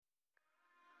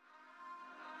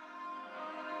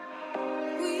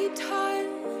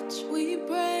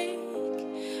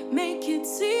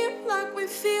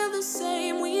feel the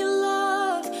same. We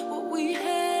love what we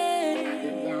hate.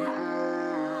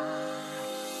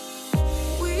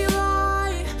 We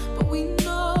lie, but we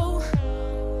know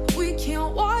we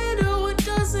can't water what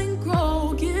doesn't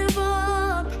grow. Give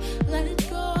up, let it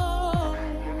go.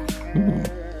 Ooh.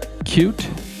 Cute,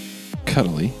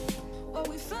 cuddly.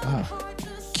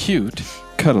 Cute,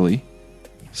 cuddly,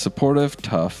 supportive,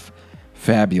 tough,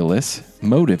 fabulous,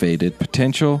 motivated,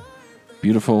 potential,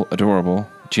 beautiful, adorable,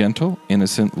 gentle,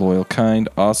 innocent, loyal, kind,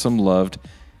 awesome, loved,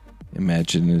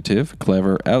 imaginative,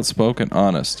 clever, outspoken,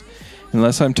 honest.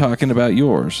 Unless I'm talking about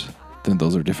yours, then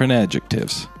those are different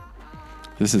adjectives.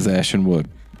 This is Ashton Wood.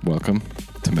 Welcome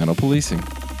to Mental Policing.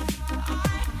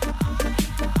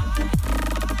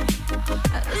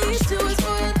 At least it was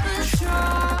worth a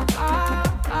try.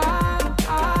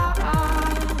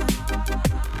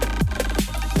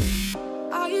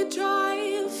 I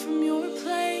drive from your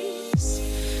place.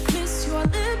 Miss your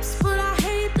lips, but I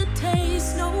hate the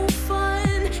taste. No fun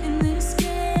in this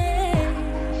game.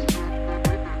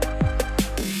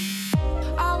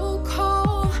 I will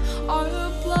call our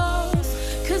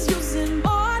bluff, 'cause using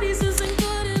bodies isn't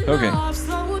good enough. Okay.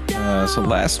 Slow down. So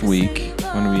last week,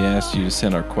 when we asked you to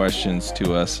send our questions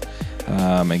to us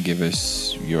and give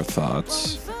us your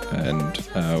thoughts, and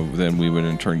then we would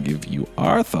in turn give you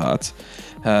our thoughts,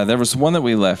 there was one that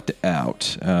we left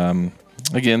out.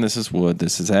 Again, this is Wood,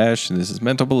 this is Ash, and this is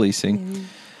Mental Policing.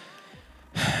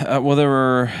 Well, there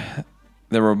were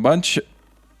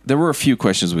a few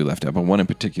questions we left out, but one in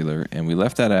particular, and we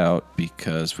left that out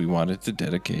because we wanted to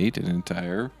dedicate an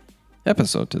entire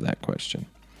episode to that question.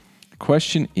 The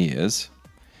question is,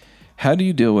 how do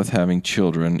you deal with having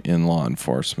children in law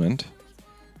enforcement?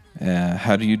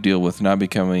 How do you deal with not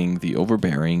becoming the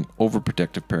overbearing,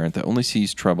 overprotective parent that only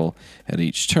sees trouble at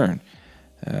each turn?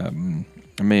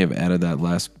 I may have added that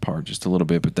last part just a little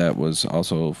bit, but that was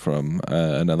also from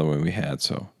another one we had,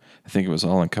 so I think it was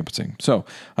all-encompassing. So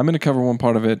I'm going to cover one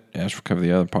part of it. Ash will cover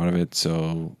the other part of it,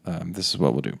 so this is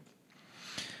what we'll do.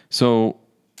 So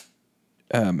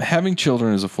having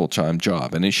children is a full-time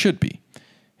job, and it should be.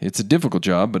 It's a difficult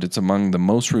job, but it's among the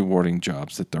most rewarding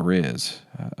jobs that there is.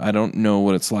 I don't know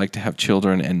what it's like to have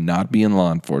children and not be in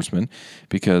law enforcement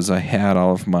because I had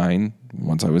all of mine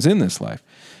once I was in this life.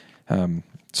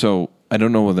 So I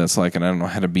don't know what that's like, and I don't know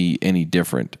how to be any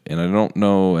different. And I don't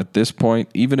know at this point,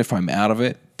 even if I'm out of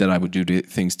it, that I would do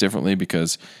things differently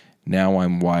because now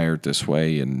I'm wired this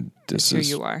way, and this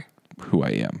is who you are. Who I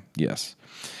am, yes.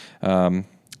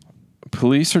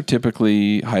 Police are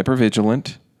typically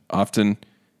hypervigilant, often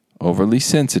overly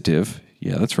sensitive,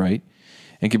 yeah, that's right,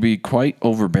 and can be quite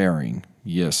overbearing.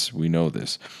 Yes, we know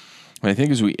this. And I think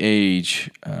as we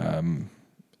age and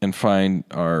find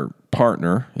our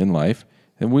partner in life,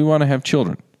 then we want to have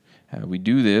children. We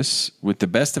do this with the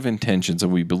best of intentions,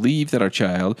 and we believe that our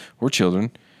child or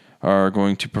children are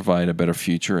going to provide a better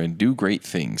future and do great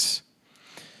things.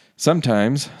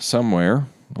 Sometimes, somewhere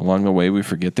along the way, we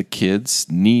forget that kids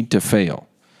need to fail.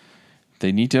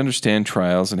 They need to understand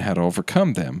trials and how to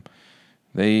overcome them.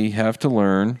 They have to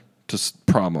learn to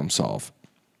problem solve.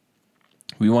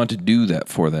 We want to do that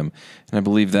for them. And I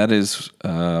believe that is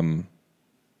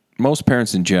most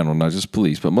parents in general, not just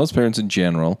police, but most parents in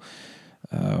general,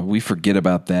 we forget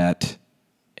about that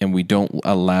and we don't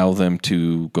allow them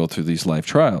to go through these life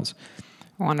trials.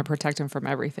 I want to protect them from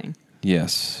everything.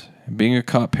 Yes. Being a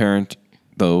cop parent,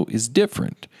 though, is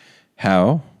different.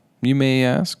 How, you may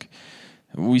ask?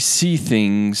 We see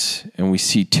things and we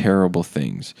see terrible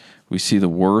things. We see the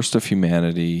worst of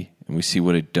humanity and we see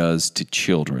what it does to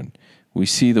children. We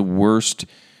see the worst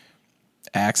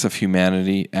acts of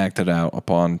humanity acted out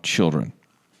upon children.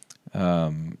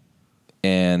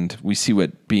 And we see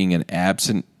what being an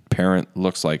absent parent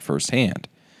looks like firsthand.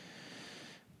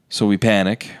 So we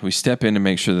panic. We step in to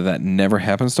make sure that that never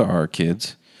happens to our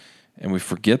kids. And we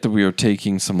forget that we are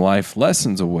taking some life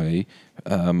lessons away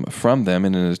from them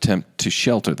in an attempt to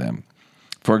shelter them.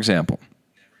 For example,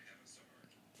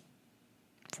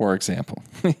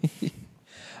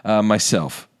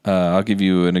 myself. I'll give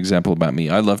you an example about me.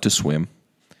 I love to swim.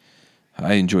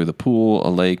 I enjoy the pool, a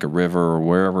lake, a river, or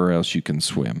wherever else you can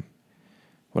swim.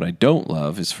 What I don't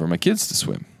love is for my kids to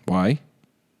swim. Why?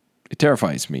 It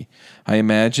terrifies me. I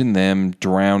imagine them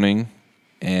drowning,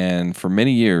 and for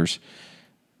many years,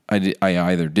 I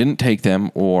either didn't take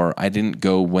them or I didn't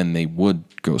go when they would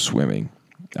go swimming.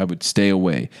 I would stay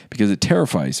away because it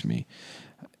terrifies me.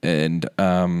 And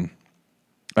I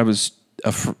was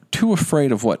too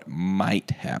afraid of what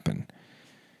might happen.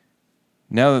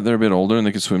 Now that they're a bit older and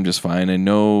they can swim just fine, I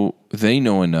know they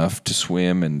know enough to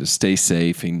swim and to stay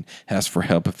safe and ask for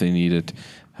help if they need it.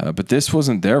 But this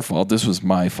wasn't their fault. This was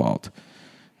my fault.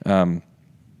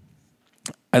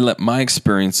 I let my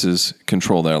experiences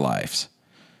control their lives.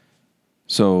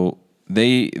 So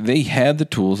they had the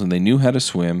tools and they knew how to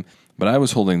swim, but I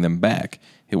was holding them back.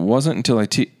 It wasn't until I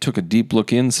took a deep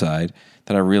look inside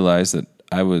that I realized that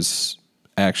I was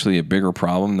actually a bigger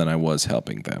problem than I was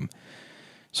helping them.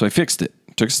 So I fixed it.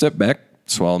 Took a step back,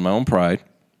 swallowed my own pride,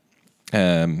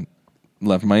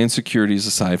 left my insecurities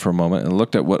aside for a moment, and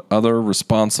looked at what other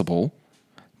responsible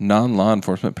non-law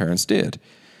enforcement parents did.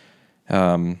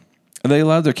 They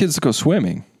allowed their kids to go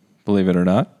swimming, believe it or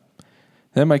not.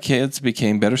 Then my kids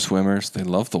became better swimmers. They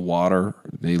loved the water.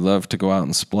 They loved to go out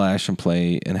and splash and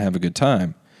play and have a good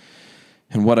time.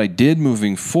 And what I did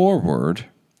moving forward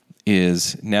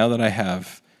is, now that I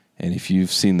have, and if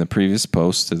you've seen the previous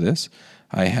post to this,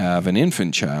 I have an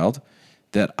infant child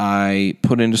that I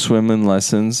put into swimming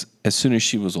lessons as soon as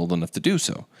she was old enough to do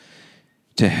so,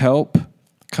 to help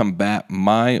combat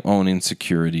my own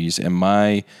insecurities and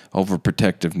my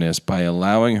overprotectiveness by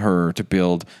allowing her to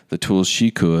build the tools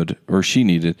she could or she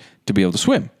needed to be able to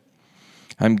swim.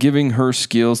 I'm giving her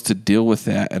skills to deal with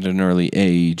that at an early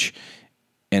age,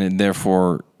 and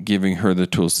therefore giving her the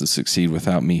tools to succeed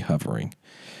without me hovering.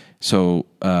 So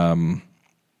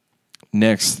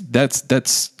next,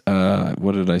 that's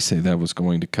what did I say that was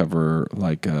going to cover?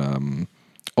 Like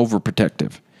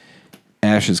overprotective.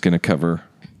 Ash is going to cover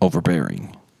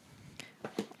overbearing.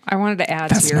 I wanted to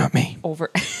add That's to your not me. I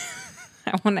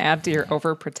want to add to your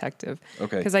overprotective.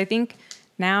 Okay. Because I think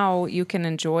now you can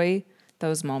enjoy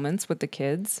those moments with the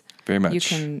kids. Very much. You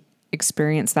can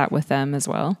experience that with them as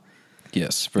well.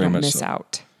 Yes, very Don't much miss so.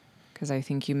 out. Because I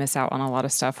think you miss out on a lot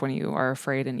of stuff when you are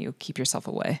afraid and you keep yourself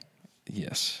away.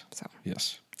 Yes. So.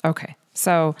 Yes. Okay.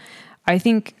 So I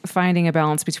think finding a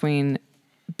balance between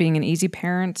being an easy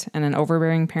parent and an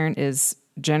overbearing parent is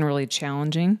generally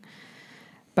challenging.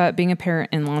 But being a parent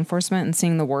in law enforcement and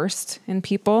seeing the worst in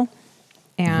people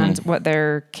and what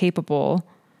they're capable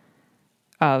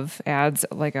of adds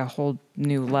like a whole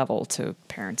new level to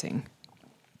parenting.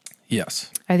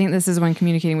 Yes. I think this is when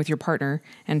communicating with your partner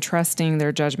and trusting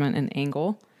their judgment and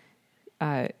angle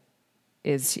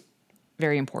is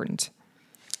very important.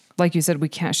 Like you said, we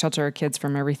can't shelter our kids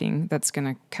from everything that's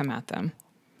going to come at them.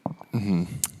 Mm-hmm.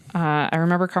 I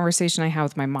remember a conversation I had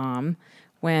with my mom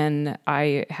when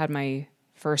I had my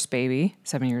first baby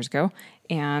 7 years ago,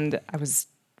 and I was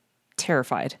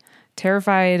terrified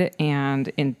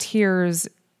and in tears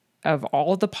of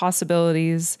all the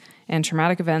possibilities and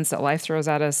traumatic events that life throws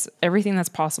at us, everything that's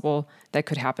possible that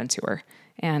could happen to her.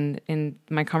 And in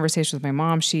my conversation with my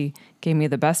mom, she gave me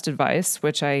the best advice,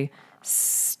 which I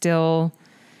still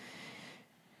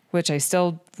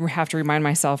have to remind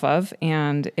myself of.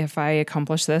 And if I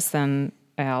accomplish this, then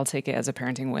I'll take it as a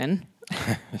parenting win.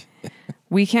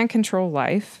 We can't control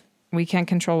life. We can't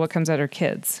control what comes at our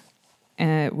kids.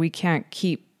 We can't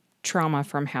keep trauma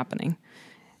from happening.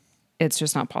 It's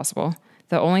just not possible.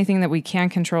 The only thing that we can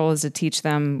control is to teach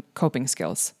them coping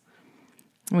skills.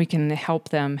 We can help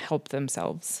them help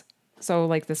themselves. So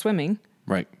like the swimming,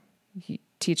 Right.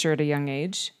 teach her at a young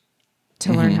age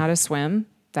to learn how to swim.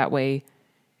 That way,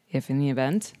 if in the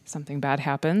event something bad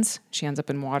happens, she ends up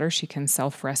in water, she can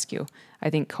self-rescue. I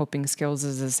think coping skills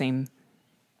is the same.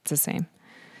 It's the same.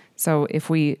 So if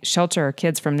we shelter our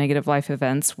kids from negative life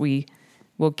events, we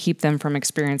will keep them from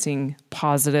experiencing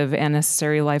positive and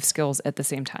necessary life skills at the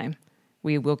same time.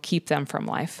 We will keep them from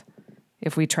life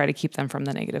if we try to keep them from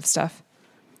the negative stuff.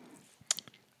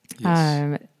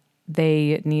 Yes.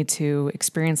 They need to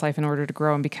experience life in order to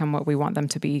grow and become what we want them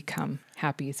to become: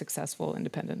 happy, successful,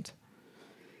 independent.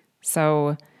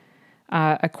 So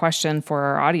a question for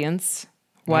our audience: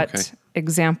 what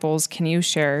examples can you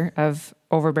share of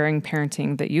overbearing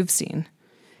parenting that you've seen?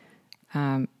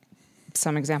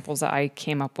 Some examples that I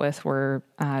came up with were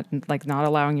like not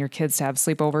allowing your kids to have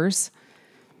sleepovers,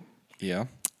 Yeah.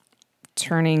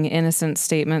 turning innocent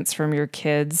statements from your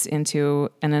kids into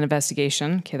an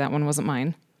investigation. Okay, that one wasn't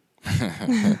mine.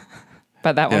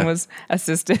 But that one was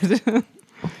assisted.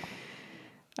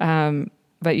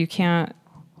 But you can't,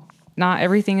 not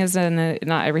everything needs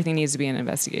to be an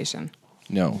investigation.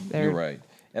 No, you're right.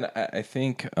 And I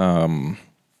think along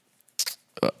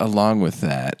with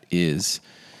that is,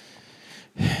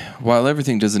 while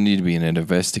everything doesn't need to be an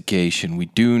investigation, we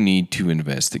do need to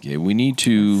investigate. We need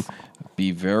to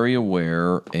be very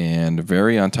aware and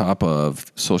very on top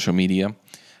of social media.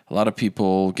 A lot of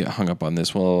people get hung up on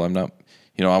this. Well, I'm not,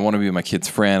 I want to be my kid's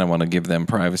friend. I want to give them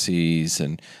privacies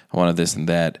and I want this and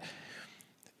that.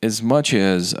 As much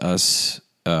as us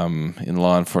in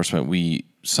law enforcement, we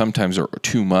sometimes are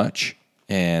too much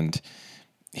and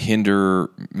hinder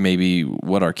maybe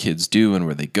what our kids do and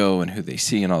where they go and who they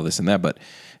see and all this and that. But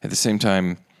at the same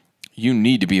time, you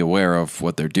need to be aware of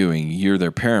what they're doing. You're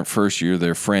their parent first, you're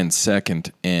their friend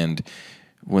second, and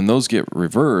when those get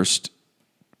reversed,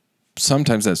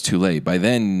 sometimes that's too late. By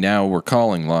then, now we're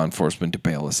calling law enforcement to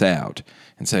bail us out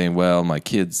and saying, well, my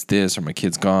kid's this, or my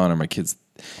kid's gone, or my kid's,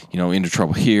 into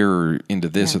trouble here, or into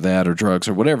this or that, or drugs,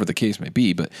 or whatever the case may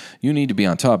be. But you need to be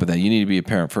on top of that. You need to be a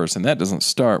parent first. And that doesn't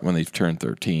start when they've turned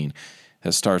 13.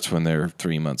 That starts when they're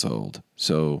 3 months old.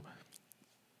 So,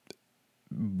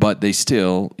 but you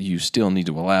still need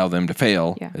to allow them to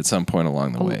fail at some point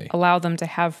along the way. Allow them to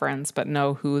have friends, but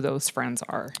know who those friends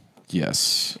are.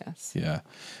 Yes. Yeah.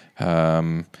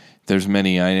 There's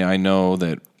many, I know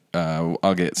that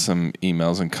I'll get some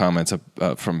emails and comments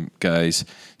from guys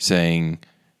saying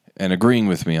and agreeing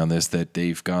with me on this, that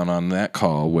they've gone on that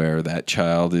call where that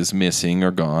child is missing or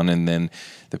gone, and then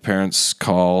the parents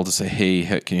call to say, hey,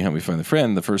 can you help me find the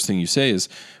friend? The first thing you say is,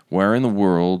 where in the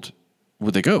world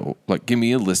would they go? Like, give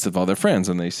me a list of all their friends.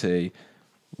 And they say,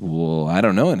 well, I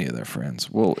don't know any of their friends.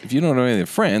 Well, if you don't know any of their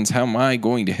friends, how am I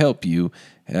going to help you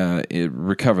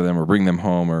recover them or bring them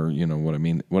home, or what I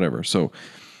mean, whatever. So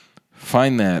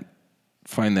find that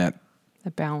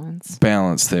the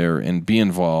balance there, and be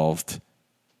involved,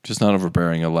 just not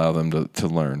overbearing. Allow them to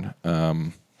learn.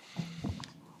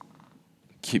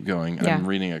 Keep going. Yeah. I'm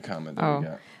reading a comment that we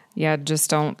got. Yeah, just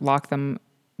don't lock them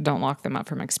up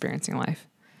from experiencing life.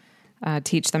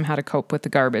 Teach them how to cope with the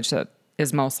garbage that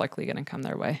is most likely going to come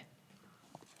their way.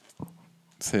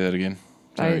 Say that again.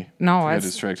 Sorry. I got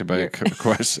distracted by a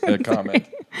comment.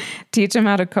 Teach them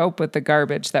how to cope with the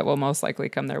garbage that will most likely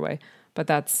come their way. But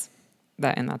that's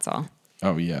all.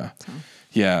 Oh, yeah. So.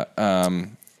 Yeah.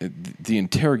 The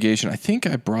interrogation, I think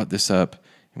I brought this up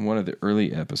in one of the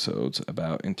early episodes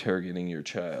about interrogating your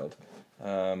child.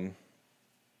 A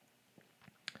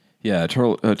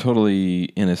totally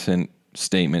innocent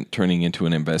statement turning into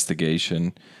an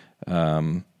investigation.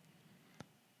 Putting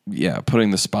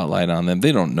the spotlight on them.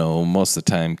 They don't know. Most of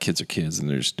the time, kids are kids, and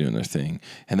they're just doing their thing.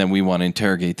 And then we want to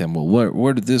interrogate them. Well,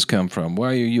 where did this come from?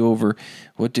 Why are you over?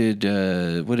 What did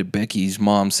Becky's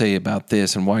mom say about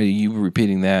this? And why are you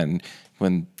repeating that? And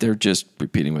when they're just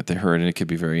repeating what they heard, and it could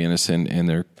be very innocent, and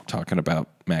they're talking about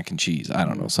mac and cheese. I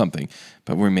don't know, something.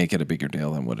 But we make it a bigger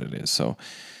deal than what it is. So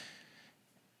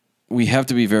we have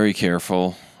to be very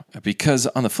careful, because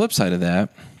on the flip side of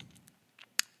that,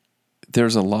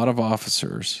 there's a lot of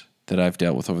officers that I've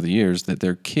dealt with over the years that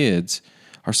their kids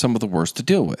are some of the worst to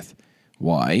deal with.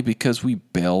 Why? Because we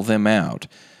bail them out.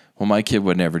 Well, my kid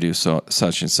would never do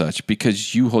such and such,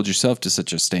 because you hold yourself to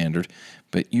such a standard,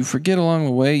 but you forget along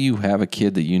the way you have a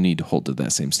kid that you need to hold to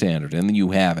that same standard, and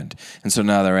you haven't. And so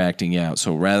now they're acting out.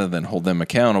 So rather than hold them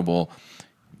accountable,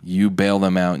 you bail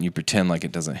them out and you pretend like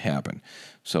it doesn't happen.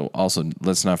 So also,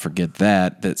 let's not forget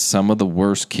that some of the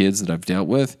worst kids that I've dealt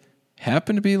with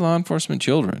happen to be law enforcement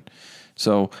children.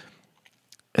 So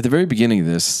at the very beginning of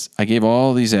this, I gave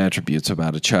all these attributes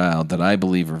about a child that I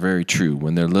believe are very true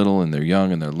when they're little and they're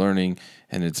young and they're learning,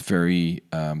 and it's very,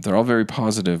 they're all very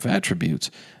positive attributes.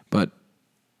 But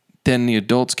then the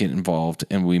adults get involved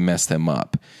and we mess them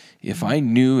up. If I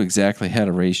knew exactly how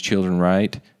to raise children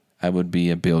right, I would be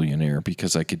a billionaire,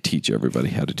 because I could teach everybody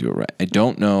how to do it right. I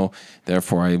don't know,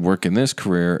 therefore I work in this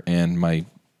career, and my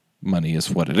money is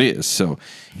what it is. So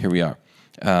here we are.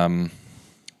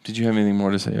 Did you have anything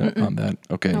more to say on that?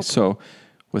 Okay. Nope. So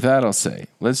with that, I'll say,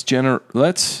 let's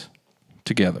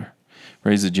together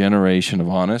raise a generation of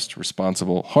honest,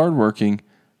 responsible, hardworking,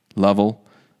 loving,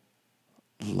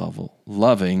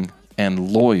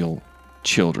 and loyal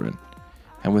children.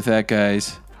 And with that,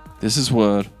 guys, this is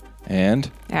Wood and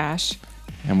Ash.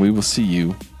 And we will see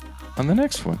you on the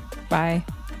next one. Bye.